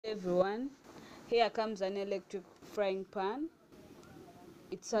Everyone, here comes an electric frying pan.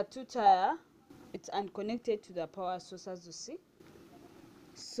 It's a 2-tire. It's unconnected to the power source, as you see.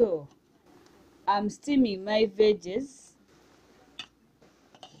 So I'm steaming my veggies,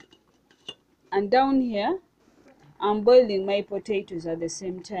 and down here I'm boiling my potatoes at the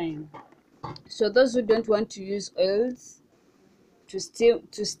same time. So those who don't want to use oils to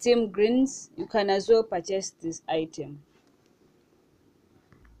steam greens, you can as well purchase this item.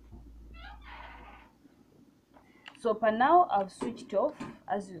 So for now I've switched off,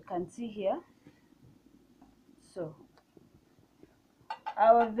 as you can see here. So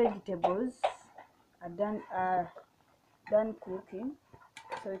our vegetables are done cooking,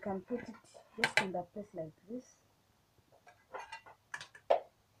 so we can put it just in the place like this.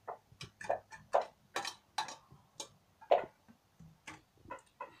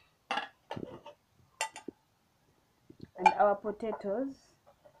 And our potatoes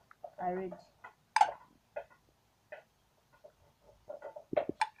are ready.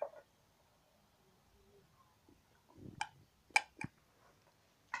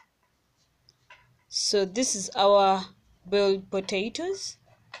 So this is our boiled potatoes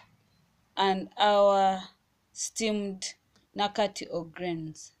and our steamed nakati or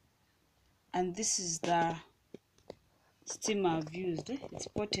grains. And this is the steamer I've used. It's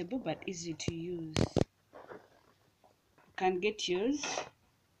portable but easy to use. You can get yours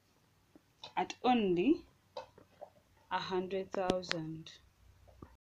at only 100,000.